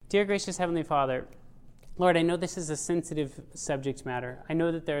Dear gracious Heavenly Father, Lord, I know this is a sensitive subject matter. I know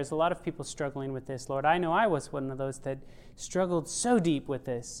that there's a lot of people struggling with this, Lord. I know I was one of those that struggled so deep with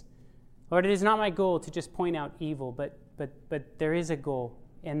this. Lord, it is not my goal to just point out evil, but there is a goal,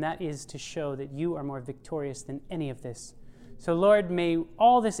 and that is to show that you are more victorious than any of this. So, Lord, may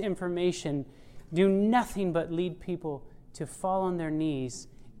all this information do nothing but lead people to fall on their knees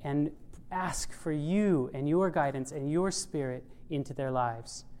and ask for you and your guidance and your Spirit into their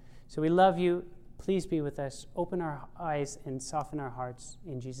lives. So we love you. Please be with us. Open our eyes and soften our hearts.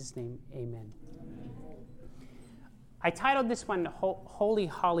 In Jesus' name, amen. I titled this one Holy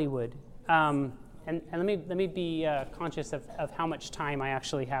Hollywood. And let me be conscious of how much time I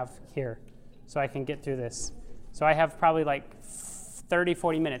actually have here so I can get through this. So I have probably like 30,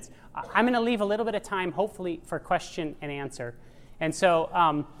 40 minutes. I'm going to leave a little bit of time, hopefully, for question and answer. And so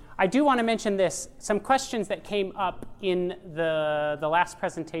I do want to mention this. Some questions that came up in the last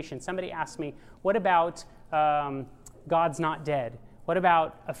presentation. Somebody asked me, what about God's Not Dead? What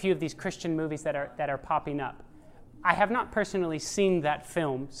about a few of these Christian movies that are popping up? I have not personally seen that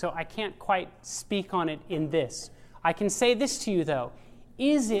film, so I can't quite speak on it in this. I can say this to you, though.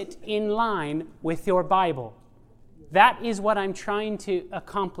 Is it in line with your Bible? That is what I'm trying to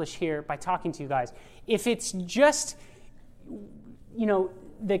accomplish here by talking to you guys. If it's just,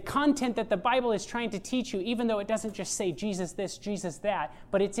 the content that the Bible is trying to teach you, even though it doesn't just say Jesus this, Jesus that,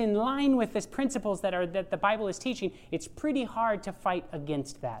 but it's in line with these principles that the Bible is teaching, it's pretty hard to fight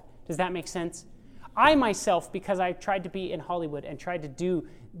against that. Does that make sense? I myself, because I tried to be in Hollywood and tried to do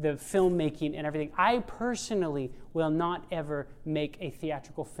the filmmaking and everything, I personally will not ever make a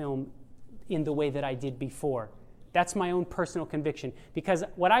theatrical film in the way that I did before. That's my own personal conviction. Because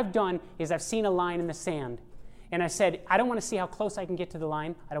what I've done is I've seen a line in the sand. And I said, I don't want to see how close I can get to the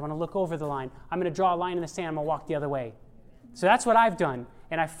line. I don't want to look over the line. I'm going to draw a line in the sand. I'm going to walk the other way. So that's what I've done.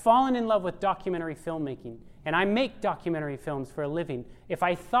 And I've fallen in love with documentary filmmaking. And I make documentary films for a living. If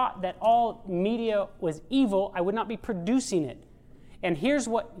I thought that all media was evil, I would not be producing it. And here's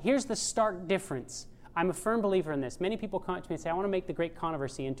the stark difference. I'm a firm believer in this. Many people come up to me and say, I want to make The Great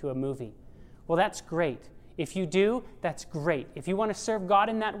Controversy into a movie. Well, that's great. If you do, that's great. If you want to serve God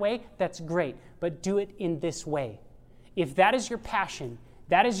in that way, that's great. But do it in this way. If that is your passion,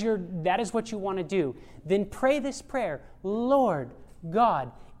 that is what you want to do, then pray this prayer. Lord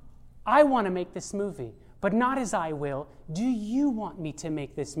God, I want to make this movie, but not as I will. Do you want me to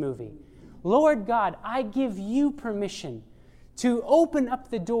make this movie? Lord God, I give you permission to open up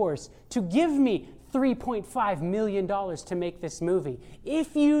the doors, to give me $3.5 million to make this movie.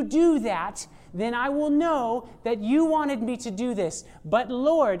 If you do that, then I will know that you wanted me to do this. But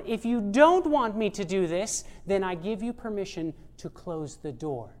Lord, if you don't want me to do this, then I give you permission to close the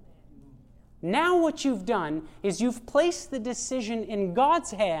door. Now what you've done is you've placed the decision in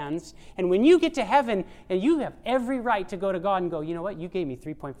God's hands, and when you get to heaven, and you have every right to go to God and go, you know what, you gave me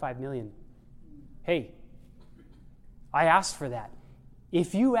 $3.5 million. Hey, I asked for that.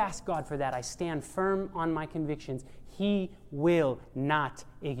 If you ask God for that, I stand firm on my convictions. He will not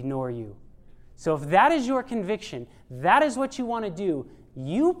ignore you. So if that is your conviction, that is what you want to do,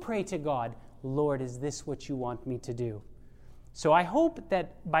 you pray to God, Lord, is this what you want me to do? So I hope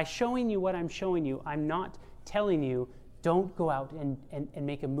that by showing you what I'm showing you, I'm not telling you, don't go out and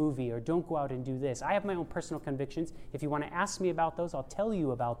make a movie, or don't go out and do this. I have my own personal convictions. If you want to ask me about those, I'll tell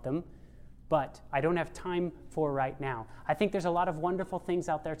you about them. But I don't have time for right now. I think there's a lot of wonderful things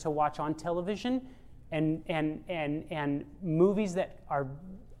out there to watch on television and movies that are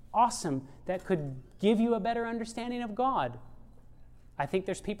awesome that could give you a better understanding of God. I think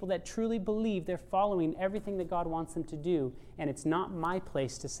there's people that truly believe they're following everything that God wants them to do, and it's not my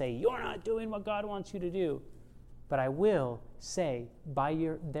place to say, you're not doing what God wants you to do. But I will say, by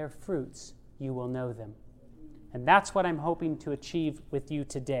their fruits, you will know them. And that's what I'm hoping to achieve with you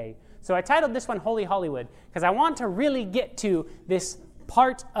today. So I titled this one Holy Hollywood because I want to really get to this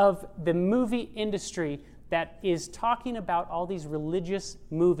part of the movie industry that is talking about all these religious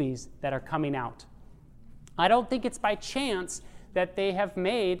movies that are coming out. I don't think it's by chance that they have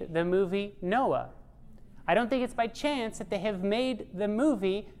made the movie Noah. I don't think it's by chance that they have made the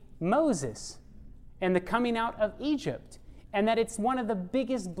movie Moses and the coming out of Egypt, and that it's one of the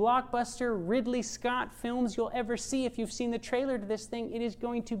biggest blockbuster Ridley Scott films you'll ever see. If you've seen the trailer to this thing, it is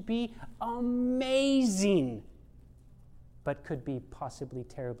going to be amazing, but could be possibly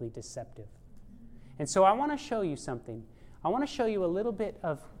terribly deceptive. And so I want to show you something. I want to show you a little bit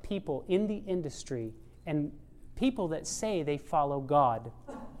of people in the industry and people that say they follow God.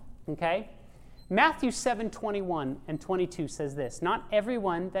 Okay? Matthew 7:21 and 22 says this, "Not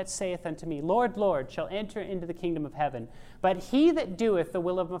everyone that saith unto me, Lord, Lord, shall enter into the kingdom of heaven, but he that doeth the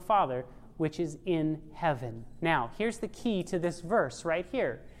will of my Father, which is in heaven." Now, here's the key to this verse right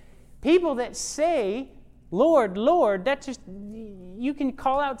here. People that say, Lord, Lord, that just, you can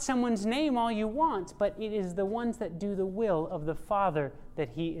call out someone's name all you want, but it is the ones that do the will of the Father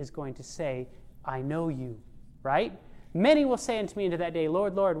that he is going to say, I know you, right? Many will say unto me into that day,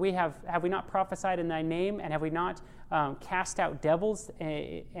 Lord, Lord, have we not prophesied in thy name, and have we not cast out devils,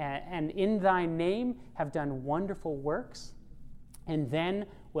 and in thy name have done wonderful works? And then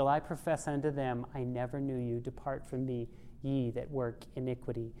will I profess unto them, I never knew you, depart from me, ye that work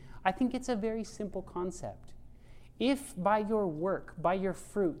iniquity. I think it's a very simple concept. If by your work, by your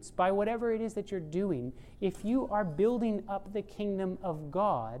fruits, by whatever it is that you're doing, if you are building up the kingdom of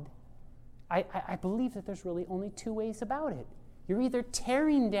God, I believe that there's really only two ways about it. You're either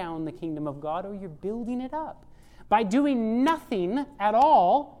tearing down the kingdom of God or you're building it up. By doing nothing at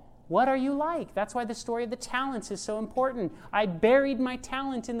all, what are you like? That's why the story of the talents is so important. I buried my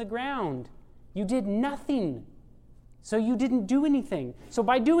talent in the ground. You did nothing. So you didn't do anything. So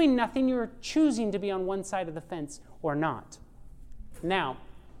by doing nothing, you're choosing to be on one side of the fence or not. Now,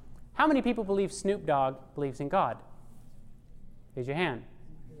 how many people believe Snoop Dogg believes in God? Raise your hand.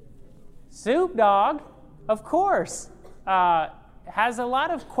 Snoop Dogg, of course, has a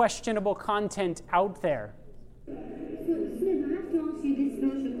lot of questionable content out there. So, Snoop, I have to ask you this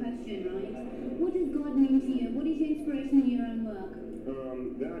special question, right? What does God mean to you? What is your inspiration in your own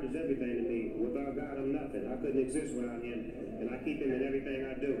work? God is everything to me. Without God, I'm nothing. I couldn't exist without him, and I keep him in everything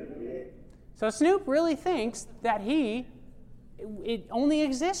I do. So Snoop really thinks that it only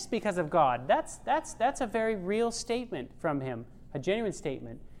exists because of God. That's a very real statement from him, a genuine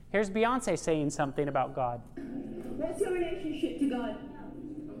statement. Here's Beyonce saying something about God. What's your relationship to God?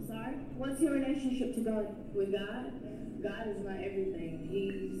 I'm sorry? What's your relationship to God? With God? God is my everything.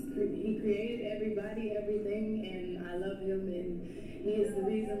 He created everybody, everything, and I love him, and he is the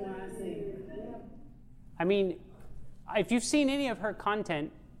reason why I sing. I mean, if you've seen any of her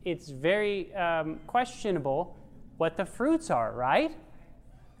content, it's very questionable what the fruits are, right?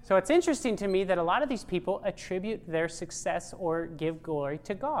 So it's interesting to me that a lot of these people attribute their success or give glory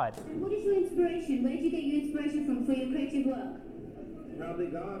to God. What is your inspiration? Where do you get your inspiration from for your creative work? Probably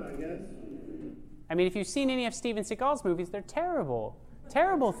God, I guess. I mean, if you've seen any of Steven Seagal's movies, they're terrible.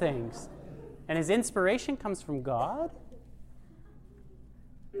 Terrible things. And his inspiration comes from God?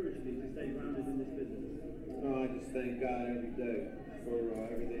 Spiritually, to stay grounded in this business. I just thank God every day for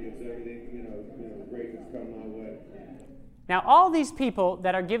everything, great that's come my way. Now, all these people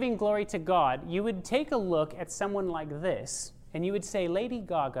that are giving glory to God, you would take a look at someone like this, and you would say, Lady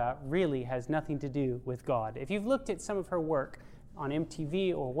Gaga really has nothing to do with God. If you've looked at some of her work on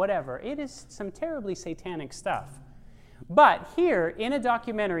MTV or whatever, it is some terribly satanic stuff. But here, in a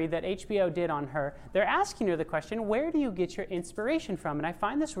documentary that HBO did on her, they're asking her the question, where do you get your inspiration from? And I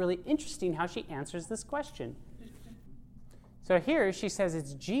find this really interesting how she answers this question. So here she says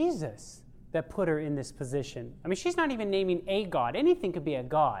it's Jesus that put her in this position. I mean, she's not even naming a God. Anything could be a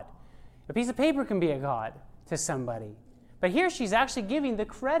God. A piece of paper can be a God to somebody. But here she's actually giving the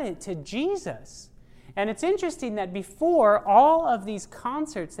credit to Jesus. And it's interesting that before all of these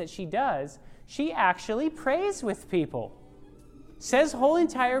concerts that she does, she actually prays with people. Says whole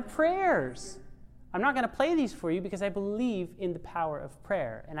entire prayers. I'm not going to play these for you because I believe in the power of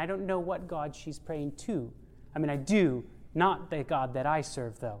prayer. And I don't know what God she's praying to. I mean, I do. Not the God that I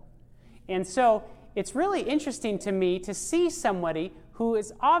serve, though. And so it's really interesting to me to see somebody who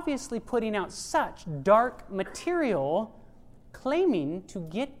is obviously putting out such dark material claiming to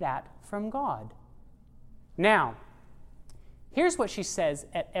get that from God. Now, here's what she says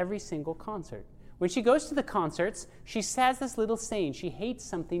at every single concert. When she goes to the concerts, she says this little saying, she hates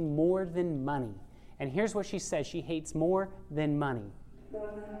something more than money. And here's what she says, she hates more than money.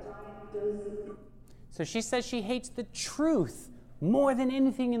 So she says she hates the truth more than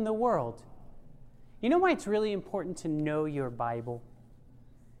anything in the world. You know why it's really important to know your Bible?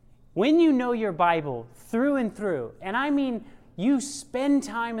 When you know your Bible through and through, and I mean you spend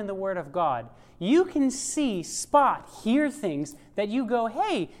time in the Word of God, you can see, spot, hear things that you go,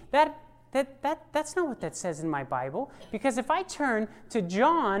 hey, that's not what that says in my Bible. Because if I turn to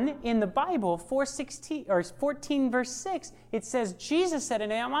John in the Bible, 14 verse 6, it says, Jesus said,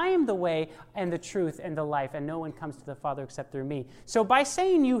 and I am the way and the truth and the life, and no one comes to the Father except through me. So by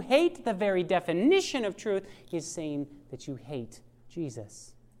saying you hate the very definition of truth is saying that you hate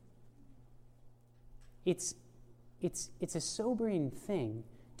Jesus. It's a sobering thing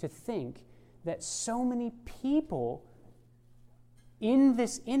to think that so many people in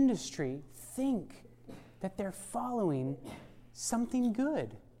this industry think that they're following something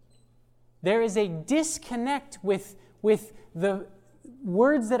good. There is a disconnect with the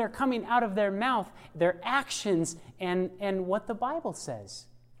words that are coming out of their mouth, their actions, and what the Bible says.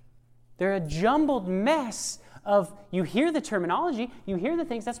 They're a jumbled mess of, you hear the terminology, you hear the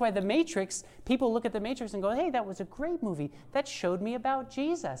things. That's why The Matrix, people look at The Matrix and go, hey, that was a great movie. That showed me about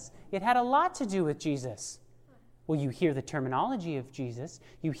Jesus. It had a lot to do with Jesus. Well, you hear the terminology of Jesus.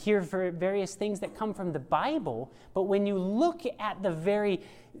 You hear various things that come from the Bible. But when you look at the very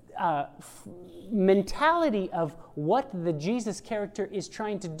mentality of what the Jesus character is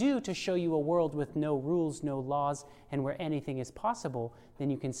trying to do to show you a world with no rules, no laws, and where anything is possible, then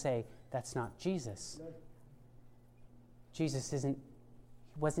you can say, that's not Jesus. Jesus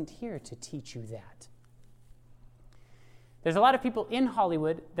wasn't here to teach you that. There's a lot of people in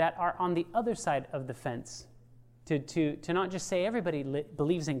Hollywood that are on the other side of the fence. To not just say everybody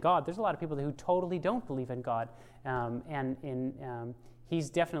believes in God. There's a lot of people who totally don't believe in God. He's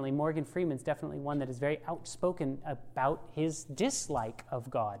definitely, Morgan Freeman's definitely one that is very outspoken about his dislike of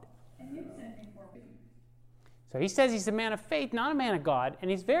God. So he says he's a man of faith, not a man of God, and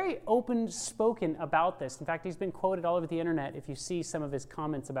he's very open-spoken about this. In fact, he's been quoted all over the internet. If you see some of his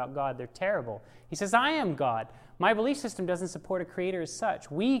comments about God, they're terrible. He says, I am God. My belief system doesn't support a creator as such.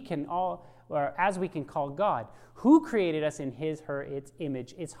 We can all, or as we can call God. Who created us in his, her, its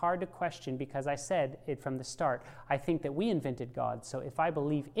image? It's hard to question because I said it from the start. I think that we invented God. So if I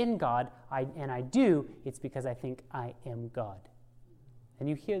believe in God, and I do, it's because I think I am God. And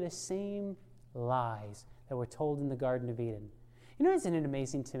you hear the same lies that were told in the Garden of Eden. You know, isn't it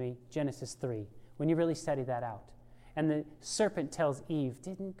amazing to me, Genesis 3, when you really study that out? And the serpent tells Eve,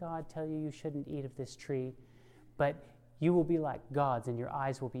 didn't God tell you you shouldn't eat of this tree? But you will be like gods, and your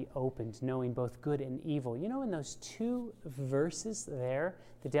eyes will be opened, knowing both good and evil. You know, in those 2 verses there,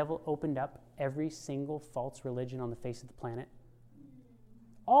 the devil opened up every single false religion on the face of the planet.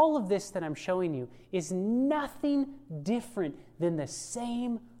 All of this that I'm showing you is nothing different than the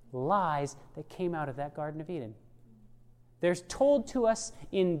same lies that came out of that Garden of Eden. They're told to us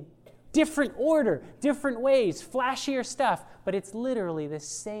in different order, different ways, flashier stuff, but it's literally the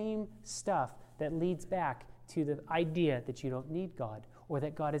same stuff that leads back to the idea that you don't need God, or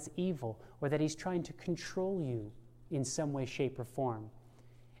that God is evil, or that he's trying to control you in some way, shape, or form.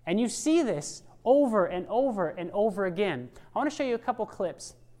 And you see this over and over and over again. I want to show you a couple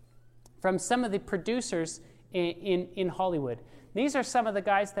clips from some of the producers in Hollywood. These are some of the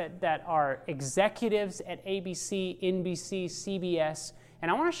guys that are executives at ABC, NBC, CBS,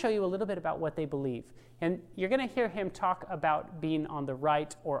 and I want to show you a little bit about what they believe. And you're going to hear him talk about being on the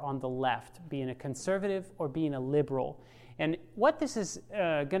right or on the left, being a conservative or being a liberal. And what this is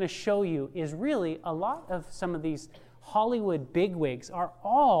going to show you is really a lot of some of these Hollywood bigwigs are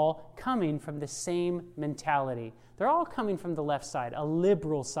all coming from the same mentality. They're all coming from the left side, a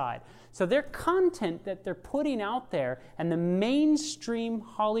liberal side. So their content that they're putting out there, and the mainstream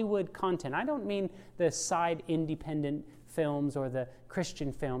Hollywood content, I don't mean the side independent films or the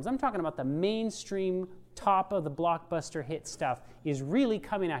Christian films. I'm talking about the mainstream, top of the blockbuster hit stuff is really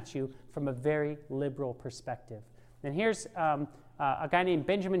coming at you from a very liberal perspective. And here's a guy named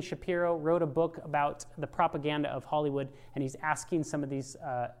Benjamin Shapiro wrote a book about the propaganda of Hollywood, and he's asking some of these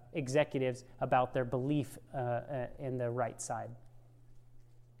executives about their belief in the right side.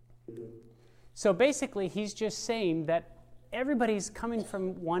 So basically, he's just saying that everybody's coming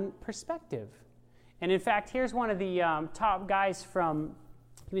from one perspective. And in fact, here's one of the top guys from,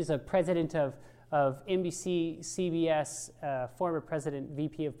 he was a president of NBC, CBS, former president,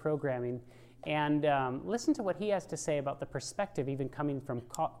 VP of programming. And listen to what he has to say about the perspective even coming from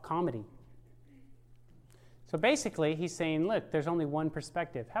comedy. So basically, he's saying, look, there's only one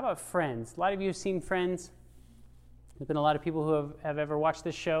perspective. How about Friends? A lot of you have seen Friends. There's been a lot of people who have ever watched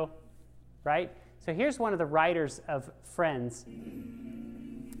this show, right? So here's one of the writers of Friends.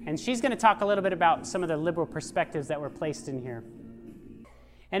 And she's going to talk a little bit about some of the liberal perspectives that were placed in here.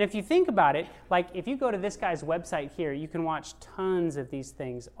 And if you think about it, like if you go to this guy's website here, you can watch tons of these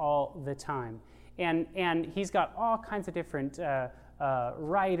things all the time. And he's got all kinds of different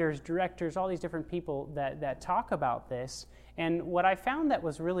writers, directors, all these different people that talk about this. And what I found that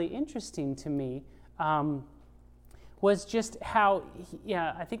was really interesting to me was just how,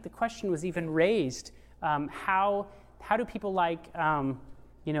 I think the question was even raised, how do people like,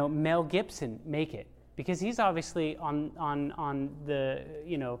 Mel Gibson make it? Because he's obviously on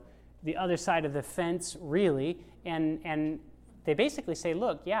the, the other side of the fence, really, and they basically say,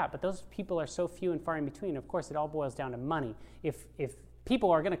 look, yeah, but those people are so few and far in between. Of course, it all boils down to money. If people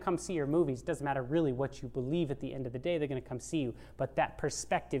are going to come see your movies. It doesn't matter really what you believe at the end of the day. They're going to come see you. But that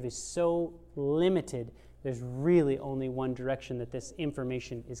perspective is so limited. There's really only one direction that this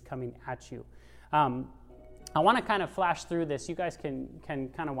information is coming at you. I want to kind of flash through this. You guys can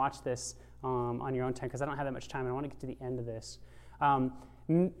kind of watch this on your own time because I don't have that much time. I want to get to the end of this.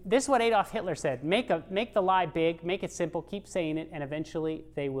 This is what Adolf Hitler said. Make the lie big, make it simple, keep saying it, and eventually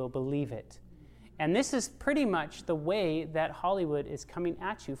they will believe it. And this is pretty much the way that Hollywood is coming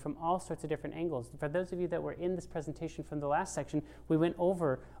at you from all sorts of different angles. For those of you that were in this presentation from the last section, we went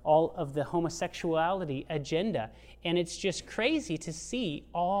over all of the homosexuality agenda. And it's just crazy to see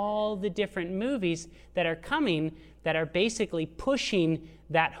all the different movies that are coming that are basically pushing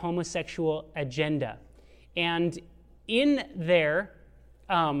that homosexual agenda. And in there,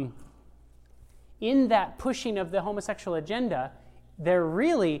 in that pushing of the homosexual agenda,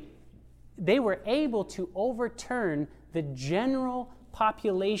 they were able to overturn the general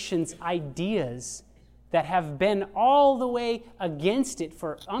population's ideas that have been all the way against it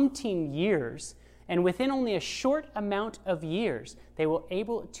for umpteen years. And within only a short amount of years, they were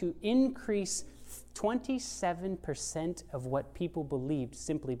able to increase 27% of what people believed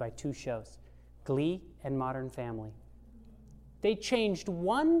simply by 2 shows, Glee and Modern Family. They changed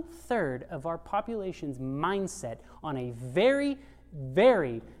 1/3 of our population's mindset on a very,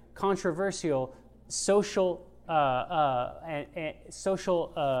 very controversial social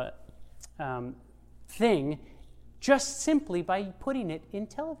thing, just simply by putting it in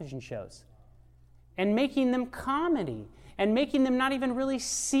television shows and making them comedy and making them not even really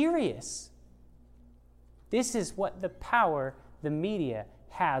serious. This is what the power the media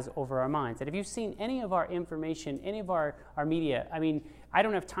has over our minds. And if you've seen any of our information, any of our media, I mean, I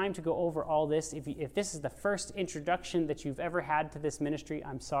don't have time to go over all this. If this is the first introduction that you've ever had to this ministry,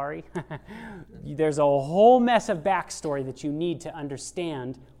 I'm sorry. There's a whole mess of backstory that you need to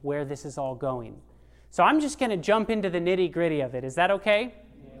understand where this is all going. So I'm just going to jump into the nitty-gritty of it. Is that okay?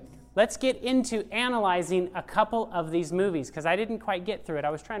 Yes. Let's get into analyzing a couple of these movies, because I didn't quite get through it. I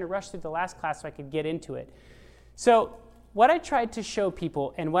was trying to rush through the last class so I could get into it. So what I tried to show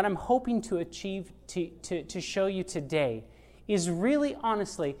people, and what I'm hoping to achieve to show you today, is really,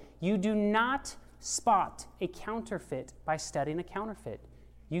 honestly, you do not spot a counterfeit by studying a counterfeit.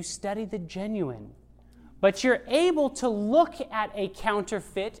 You study the genuine. But you're able to look at a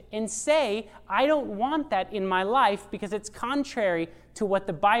counterfeit and say, I don't want that in my life because it's contrary to what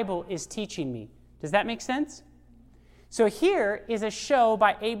the Bible is teaching me. Does that make sense? So here is a show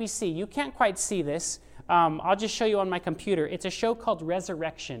by ABC. You can't quite see this. I'll just show you on my computer. It's a show called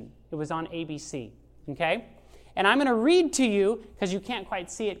Resurrection. It was on ABC, okay? And I'm going to read to you, because you can't quite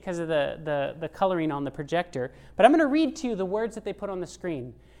see it because of the coloring on the projector, but I'm going to read to you the words that they put on the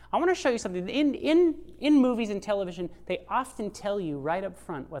screen. I want to show you something. In movies and television, they often tell you right up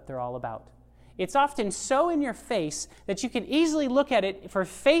front what they're all about. It's often so in your face that you can easily look at it for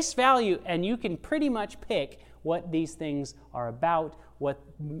face value, and you can pretty much pick what these things are about, what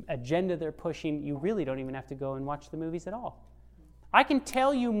agenda they're pushing. You really don't even have to go and watch the movies at all. I can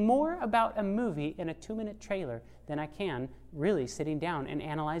tell you more about a movie in a 2-minute trailer than I can really sitting down and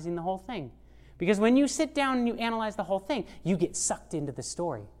analyzing the whole thing. Because when you sit down and you analyze the whole thing, you get sucked into the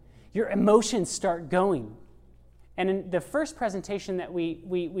story. Your emotions start going. And in the first presentation that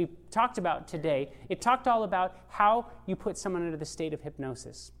we talked about today, it talked all about how you put someone into the state of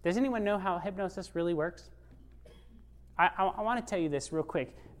hypnosis. Does anyone know how hypnosis really works? I want to tell you this real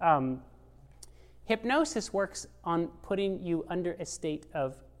quick. Hypnosis works on putting you under a state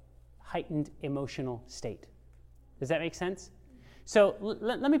of heightened emotional state. Does that make sense? So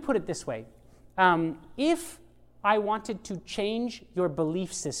let me put it this way. If I wanted to change your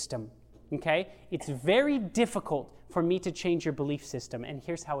belief system, okay, it's very difficult for me to change your belief system, and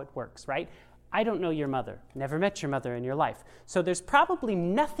here's how it works, right? I don't know your mother, never met your mother in your life. So there's probably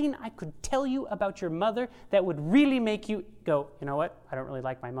nothing I could tell you about your mother that would really make you go, you know what, I don't really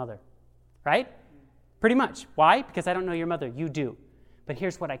like my mother, right? Pretty much. Why? Because I don't know your mother. You do. But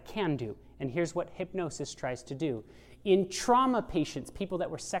here's what I can do, and here's what hypnosis tries to do. In trauma patients, people that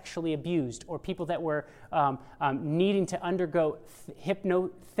were sexually abused, or people that were needing to undergo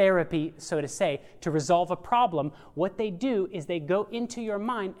hypnotherapy, so to say, to resolve a problem, what they do is they go into your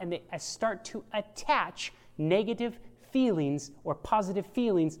mind and they start to attach negative feelings or positive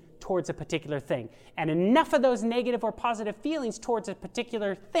feelings towards a particular thing. And enough of those negative or positive feelings towards a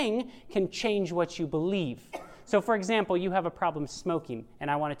particular thing can change what you believe. So, for example, you have a problem smoking, and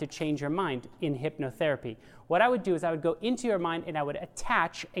I wanted to change your mind in hypnotherapy. What I would do is I would go into your mind and I would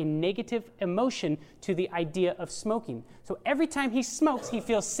attach a negative emotion to the idea of smoking. So every time he smokes, he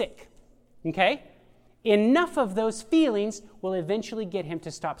feels sick, okay? enough of those feelings will eventually get him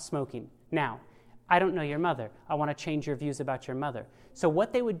to stop smoking. Now, I don't know your mother. I want to change your views about your mother. So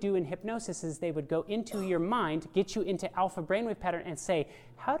what they would do in hypnosis is they would go into your mind, get you into alpha brainwave pattern and say,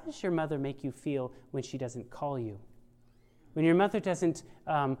 how does your mother make you feel when she doesn't call you? When your mother doesn't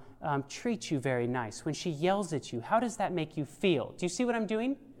treat you very nice, when she yells at you, how does that make you feel? Do you see what I'm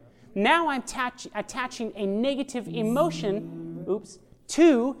doing? Now I'm attaching a negative emotion,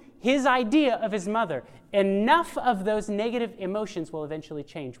 to his idea of his mother. Enough of those negative emotions will eventually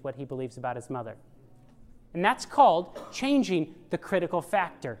change what he believes about his mother. And that's called changing the critical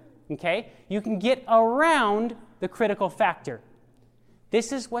factor, okay? You can get around the critical factor.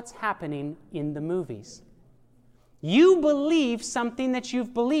 This is what's happening in the movies. You believe something that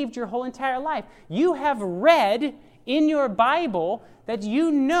you've believed your whole entire life. You have read in your Bible that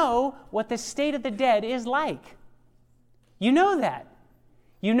you know what the state of the dead is like. You know that.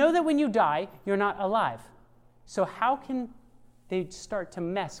 You know that when you die, you're not alive. So how can they start to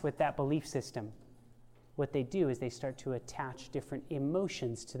mess with that belief system? What they do is they start to attach different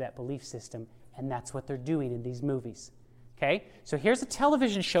emotions to that belief system, and that's what they're doing in these movies. Okay? So here's a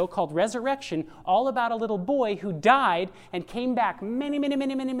television show called Resurrection, all about a little boy who died and came back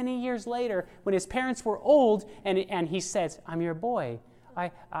many years later when his parents were old, and he says, I'm your boy.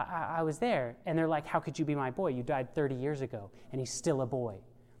 I was there. And they're like, how could you be my boy? You died 30 years ago, and he's still a boy.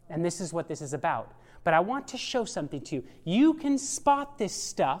 And this is what this is about. But I want to show something to you. You can spot this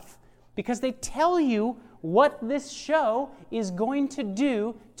stuff because they tell you what this show is going to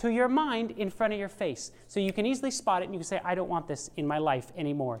do to your mind in front of your face. So you can easily spot it and you can say, I don't want this in my life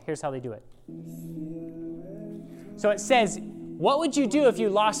anymore. Here's how they do it. So it says, what would you do if you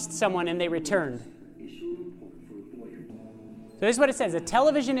lost someone and they returned? So this is what it says. A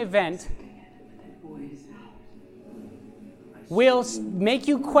television event will make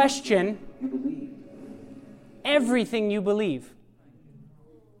you question everything you believe.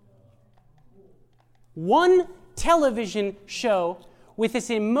 One television show with this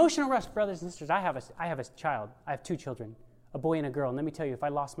emotional rush. Brothers and sisters, I have a child. I have two children, a boy and a girl. And let me tell you, if I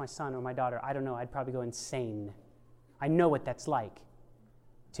lost my son or my daughter, I don't know, I'd probably go insane. I know what that's like.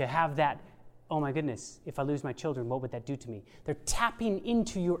 To have that, oh my goodness, if I lose my children, what would that do to me? They're tapping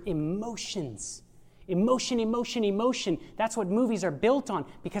into your emotions. Emotion. That's what movies are built on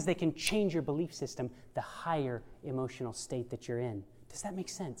because they can change your belief system, the higher emotional state that you're in. Does that make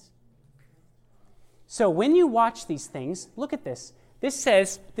sense? So when you watch these things, look at this. This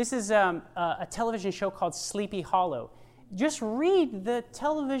says, this is a television show called Sleepy Hollow. Just read the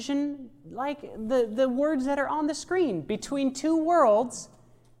television, like the words that are on the screen. Between two worlds,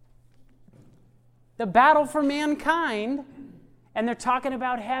 the battle for mankind, and they're talking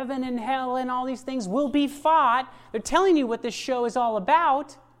about heaven and hell and all these things will be fought. They're telling you what this show is all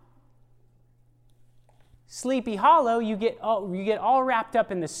about. Sleepy Hollow, you get all wrapped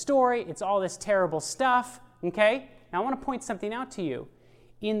up in the story. It's all this terrible stuff, okay? Now I want to point something out to you.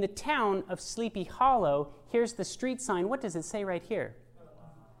 In the town of Sleepy Hollow, here's the street sign. What does it say right here?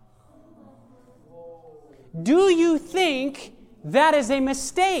 Do you think that is a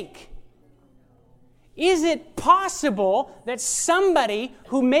mistake? Is it possible that somebody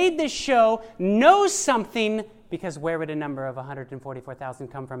who made this show knows something? Because where would a number of 144,000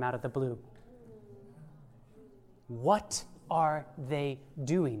 come from out of the blue? What are they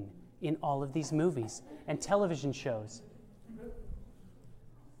doing in all of these movies and television shows?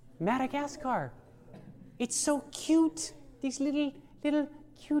 Madagascar. It's so cute. These little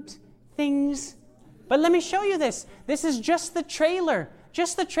cute things. But let me show you this. This is just the trailer.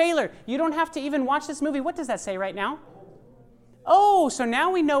 Just the trailer. You don't have to even watch this movie. What does that say right now? Oh, so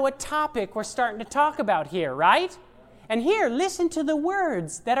now we know what topic we're starting to talk about here, right? And here, listen to the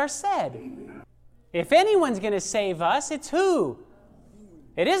words that are said. If anyone's going to save us, it's who?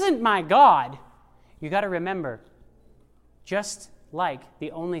 It isn't my God. You got to remember, just like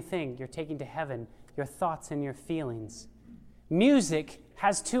the only thing you're taking to heaven, your thoughts and your feelings. Music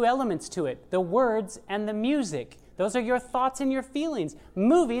has two elements to it, the words and the music. Those are your thoughts and your feelings.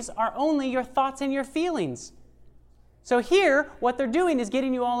 Movies are only your thoughts and your feelings. So here, what they're doing is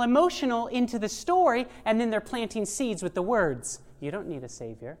getting you all emotional into the story, and then they're planting seeds with the words. You don't need a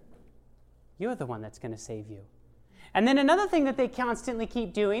Savior. You're the one that's going to save you. And then another thing that they constantly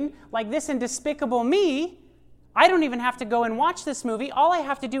keep doing, like this in Despicable Me, I don't even have to go and watch this movie. All I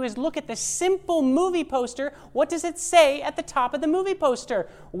have to do is look at the simple movie poster. What does it say at the top of the movie poster?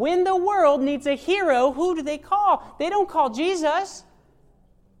 When the world needs a hero, who do they call? They don't call Jesus.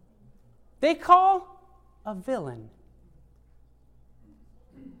 They call a villain.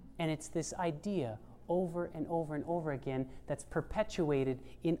 And it's this idea over and over and over again that's perpetuated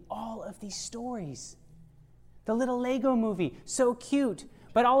in all of these stories. The little Lego movie, so cute.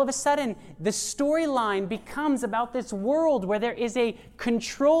 But all of a sudden, the storyline becomes about this world where there is a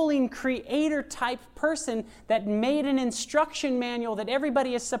controlling creator-type person that made an instruction manual that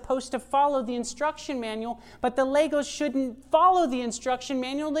everybody is supposed to follow the instruction manual, but the Legos shouldn't follow the instruction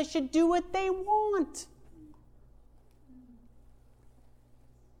manual. They should do what they want.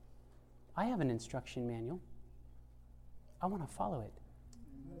 I have an instruction manual. I want to follow it.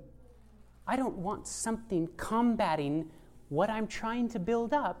 I don't want something combating what I'm trying to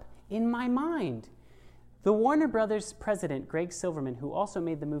build up in my mind. The Warner Brothers president, Greg Silverman, who also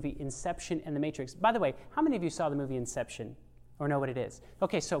made the movie Inception and The Matrix. By the way, how many of you saw the movie Inception or know what it is?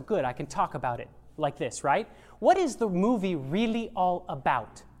 Okay, so good, I can talk about it like this, right? What is the movie really all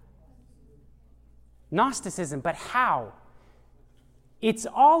about? Gnosticism, but how? It's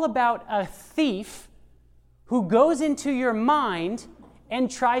all about a thief who goes into your mind and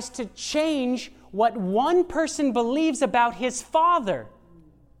tries to change what one person believes about his father.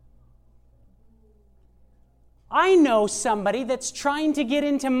 I know somebody that's trying to get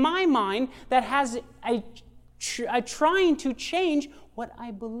into my mind that has a trying to change what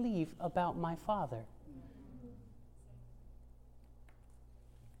I believe about my father.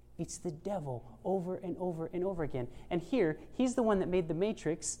 It's the devil over and over and over again. And here, he's the one that made The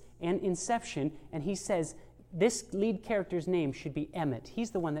Matrix and Inception, and he says, this lead character's name should be Emmett.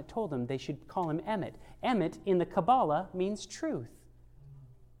 He's the one that told them they should call him Emmett. Emmett in the Kabbalah means truth.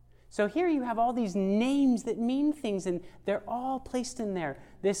 So here you have all these names that mean things, and they're all placed in there.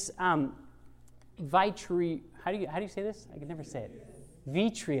 This Vitri, how do you say this? I can never say it.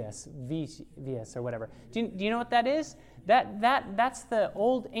 Vitreous or whatever. Do you know what that is? That's the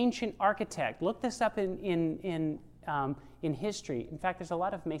old ancient architect. Look this up in history. In fact, there's a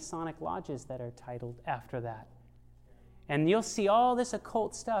lot of Masonic lodges that are titled after that. And you'll see all this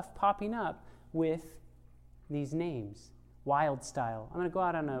occult stuff popping up with these names. Wild Style. I'm going to go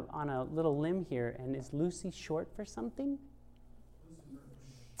out on a little limb here, and is Lucy short for something?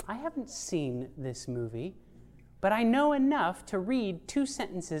 I haven't seen this movie, but I know enough to read 2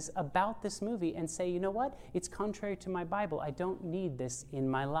 sentences about this movie and say, you know what? It's contrary to my Bible. I don't need this in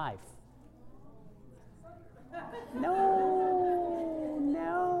my life. No.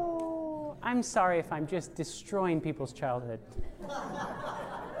 I'm sorry if I'm just destroying people's childhood.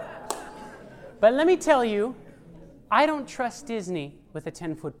 But let me tell you, I don't trust Disney with a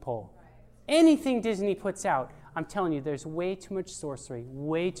 10-foot pole. Anything Disney puts out, I'm telling you, there's way too much sorcery,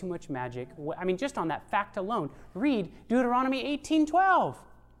 way too much magic. I mean, just on that fact alone, read Deuteronomy 18:12.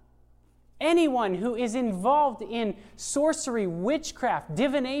 Anyone who is involved in sorcery, witchcraft,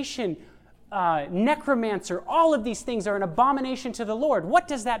 divination, necromancer, all of these things are an abomination to the Lord. What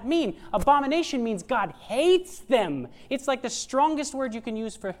does that mean? Abomination means God hates them. It's like the strongest word you can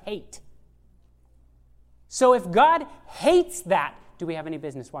use for hate. So if God hates that, do we have any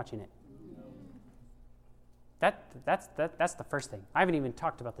business watching it? That's the first thing. I haven't even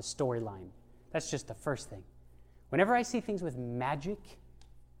talked about the storyline. That's just the first thing. Whenever I see things with magic,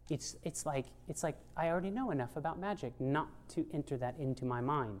 it's like I already know enough about magic not to enter that into my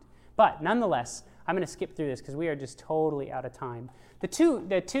mind. But nonetheless, I'm going to skip through this because we are just totally out of time. The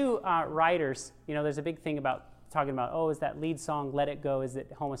two writers, there's a big thing about talking about, is that lead song, Let It Go, is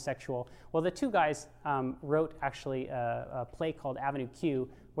it homosexual? Well, the 2 guys wrote actually a play called Avenue Q,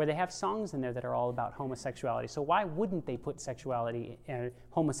 where they have songs in there that are all about homosexuality. So why wouldn't they put sexuality and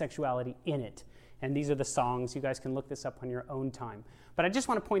homosexuality in it? And these are the songs. You guys can look this up on your own time. But I just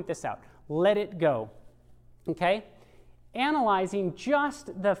want to point this out. Let It Go. Okay? Analyzing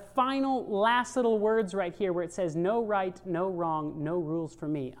just the final last little words right here where it says, no right, no wrong, no rules for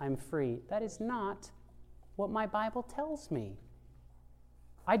me, I'm free. That is not what my Bible tells me.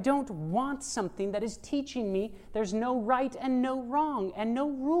 I don't want something that is teaching me there's no right and no wrong and no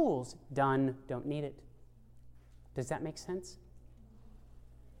rules. Done. Don't need it. Does that make sense?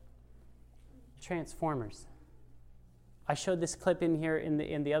 Transformers. I showed this clip in here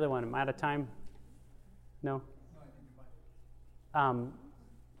in the other one. Am I out of time? No? How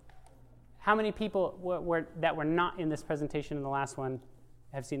many people that were not in this presentation in the last one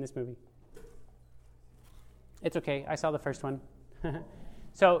have seen this movie? It's okay. I saw the first one.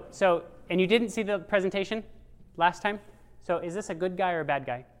 So, and you didn't see the presentation last time? So is this a good guy or a bad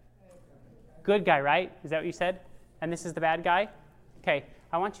guy? Good guy, right? Is that what you said? And this is the bad guy? Okay.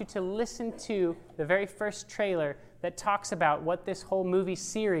 I want you to listen to the very first trailer that talks about what this whole movie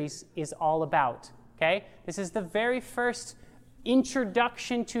series is all about. Okay? This is the very first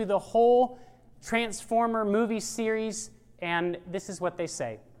introduction to the whole Transformer movie series, and this is what they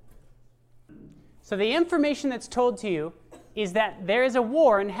say. So the information that's told to you is that there is a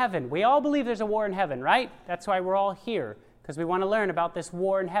war in heaven. We all believe there's a war in heaven, right? That's why we're all here, because we want to learn about this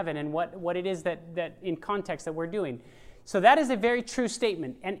war in heaven and what it is that in context that we're doing. So that is a very true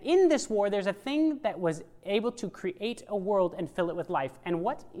statement. And in this war, there's a thing that was able to create a world and fill it with life. And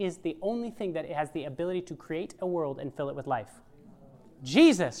what is the only thing that has the ability to create a world and fill it with life?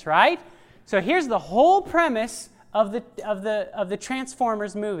 Jesus, right? So here's the whole premise of the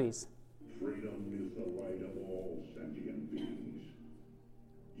Transformers movies. Freedom is the right of all sentient beings.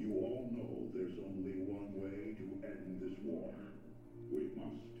 You all know there's only one way to end this war. We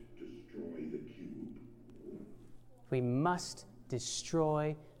must destroy the cube. We must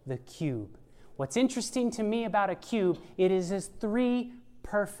destroy the cube. What's interesting to me about a cube, it is its 3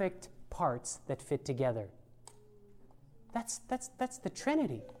 perfect parts that fit together. That's the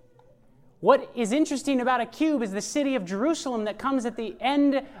Trinity. What is interesting about a cube is the city of Jerusalem that comes at the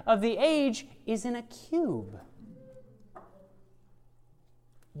end of the age is in a cube.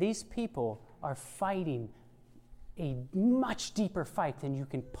 These people are fighting a much deeper fight than you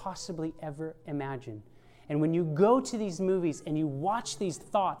can possibly ever imagine. And when you go to these movies and you watch these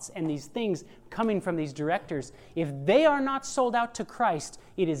thoughts and these things coming from these directors, if they are not sold out to Christ,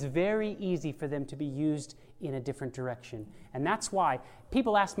 it is very easy for them to be used in a different direction. And that's why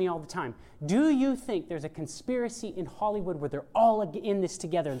people ask me all the time, do you think there's a conspiracy in Hollywood where they're all in this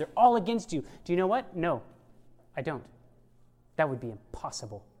together and they're all against you? Do you know what? No, I don't. That would be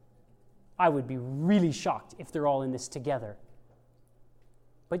impossible. I would be really shocked if they're all in this together.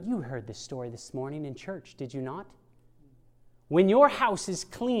 But you heard this story this morning in church, did you not? When your house is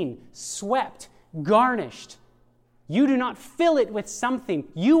clean, swept, garnished, you do not fill it with something.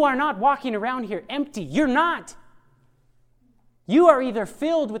 You are not walking around here empty. You're not. You are either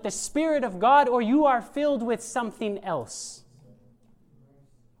filled with the Spirit of God or you are filled with something else.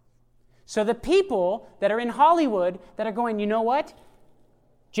 So the people that are in Hollywood that are going, you know what?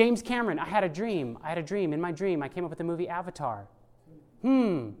 James Cameron, I had a dream. In my dream, I came up with the movie Avatar.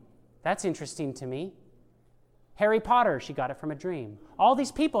 That's interesting to me. Harry Potter, she got it from a dream. All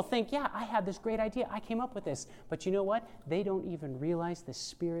these people think, yeah, I had this great idea. I came up with this. But you know what? They don't even realize the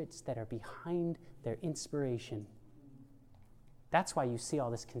spirits that are behind their inspiration. That's why you see all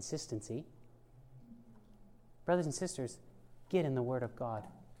this consistency. Brothers and sisters, get in the Word of God.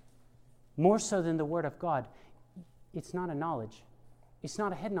 More so than the Word of God, it's not a knowledge. It's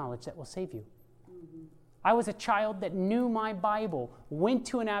not a head knowledge that will save you. I was a child that knew my Bible, went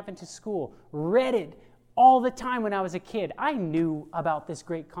to an Adventist school, read it all the time when I was a kid. I knew about this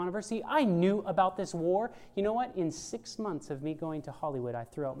great controversy. I knew about this war. You know what? In 6 months of me going to Hollywood, I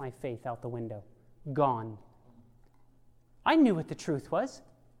threw out my faith out the window. Gone. I knew what the truth was.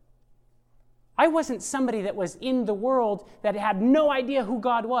 I wasn't somebody that was in the world that had no idea who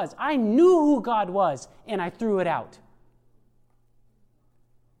God was. I knew who God was, and I threw it out.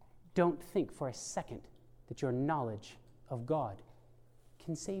 Don't think for a second that your knowledge of God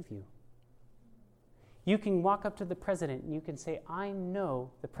can save you. You can walk up to the president and you can say, I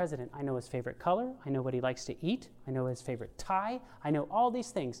know the president. I know his favorite color. I know what he likes to eat. I know his favorite tie. I know all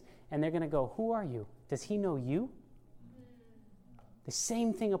these things. And they're going to go, who are you? Does he know you? The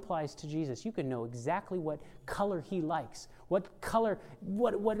same thing applies to Jesus. You can know exactly what color he likes, what color,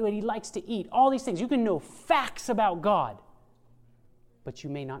 what he likes to eat, all these things. You can know facts about God, but you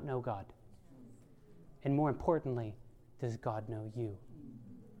may not know God. And more importantly, does God know you?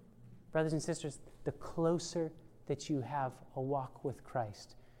 Brothers and sisters, the closer that you have a walk with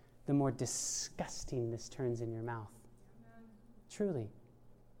Christ, the more disgusting this turns in your mouth. Truly,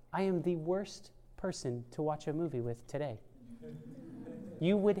 I am the worst person to watch a movie with today.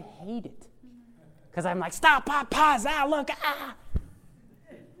 You would hate it. Because I'm like, stop, pause, look,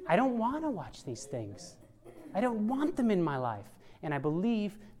 I don't want to watch these things. I don't want them in my life. And I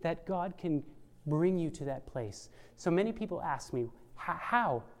believe that God can bring you to that place. So many people ask me,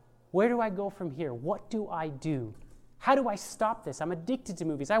 how? Where do I go from here? What do I do? How do I stop this? I'm addicted to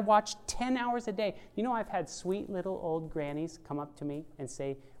movies. I watch 10 hours a day. You know, I've had sweet little old grannies come up to me and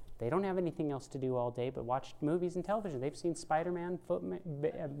say they don't have anything else to do all day but watch movies and television. They've seen Spider-Man,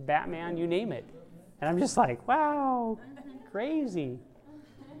 Batman, you name it. And I'm just like, wow, crazy.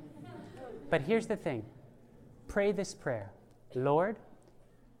 But here's the thing. Pray this prayer. Lord,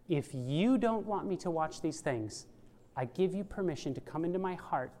 if you don't want me to watch these things, I give you permission to come into my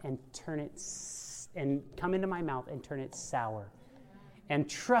heart and turn it, and come into my mouth and turn it sour. And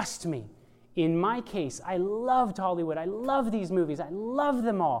trust me, in my case, I loved Hollywood. I love these movies. I love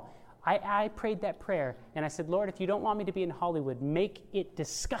them all. I prayed that prayer, and I said, Lord, if you don't want me to be in Hollywood, make it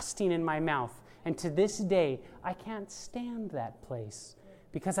disgusting in my mouth. And to this day, I can't stand that place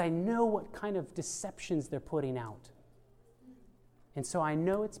because I know what kind of deceptions they're putting out. And so I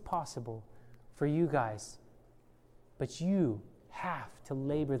know it's possible for you guys, but you have to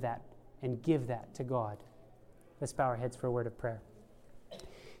labor that and give that to God. Let's bow our heads for a word of prayer.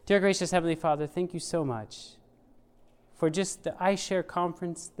 Dear gracious Heavenly Father, thank you so much for just the iShare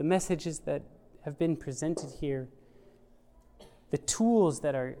conference, the messages that have been presented here, the tools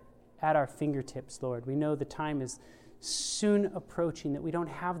that are at our fingertips, Lord. We know the time is soon approaching that we don't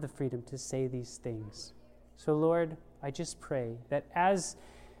have the freedom to say these things. So, Lord, I just pray that as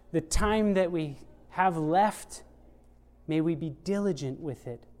the time that we have left, may we be diligent with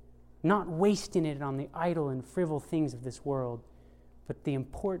it, not wasting it on the idle and frivol things of this world, but the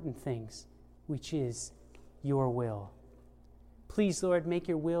important things, which is your will. Please, Lord, make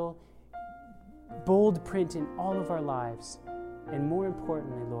your will bold print in all of our lives. And more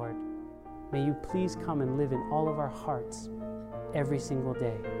importantly, Lord, may you please come and live in all of our hearts every single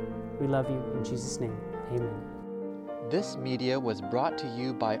day. We love you in Jesus' name. Amen. This media was brought to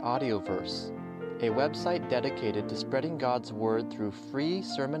you by Audioverse, a website dedicated to spreading God's Word through free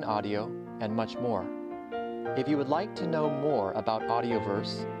sermon audio and much more. If you would like to know more about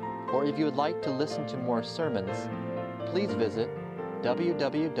Audioverse, or if you would like to listen to more sermons, please visit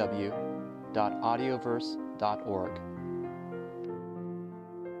www.audioverse.org.